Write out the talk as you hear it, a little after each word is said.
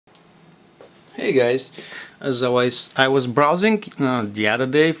Hey guys, as I was browsing the other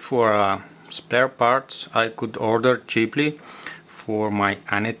day for spare parts I could order cheaply for my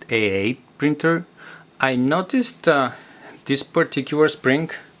Anet A8 printer. I noticed this particular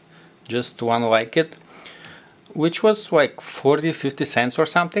spring, just one like it, which was like 40-50 cents or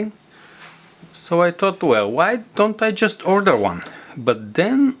something. So I thought, well, why don't I just order one? But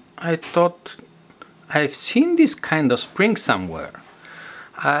then I thought, I've seen this kind of spring somewhere.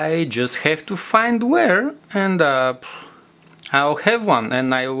 I just have to find where, and I'll have one,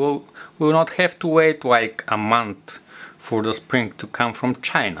 and I will not have to wait like a month for the spring to come from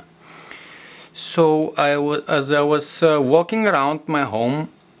China. So as I was walking around my home,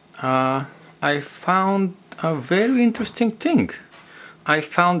 I found a very interesting thing. I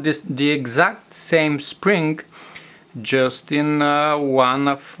found the exact same spring, just in one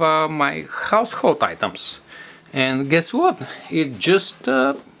of my household items. And guess what? It just,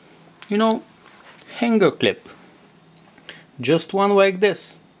 hanger clip. Just one like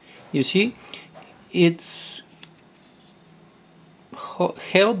this. You see, it's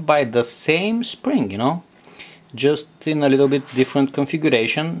held by the same spring, just in a little bit different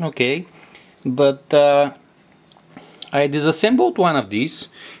configuration, okay? But I disassembled one of these.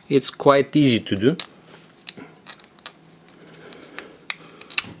 It's quite easy to do.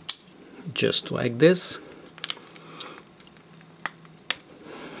 Just like this.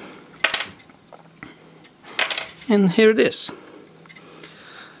 And here it is.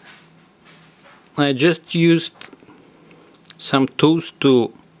 I just used some tools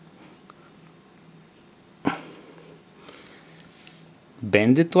to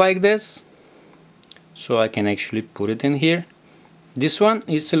bend it like this, so I can actually put it in here. This one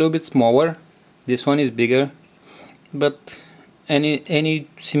is a little bit smaller, this one is bigger, but any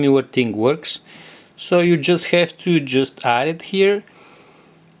similar thing works. So you just have to add it here,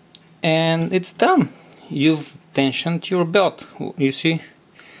 and it's done. You've tensioned your belt. You see,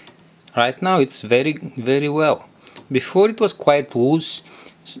 right now it's very well. Before it was quite loose,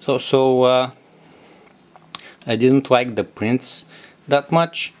 so I didn't like the prints that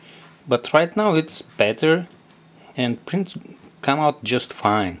much, but right now it's better and prints come out just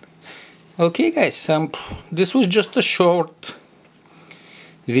fine. Okay guys, this was just a short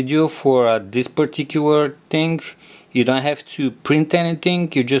video for this particular thing. You don't have to print anything,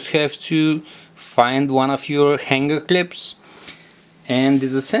 you just have to find one of your hanger clips and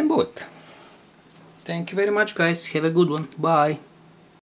disassemble it. Thank you very much guys, have a good one, bye.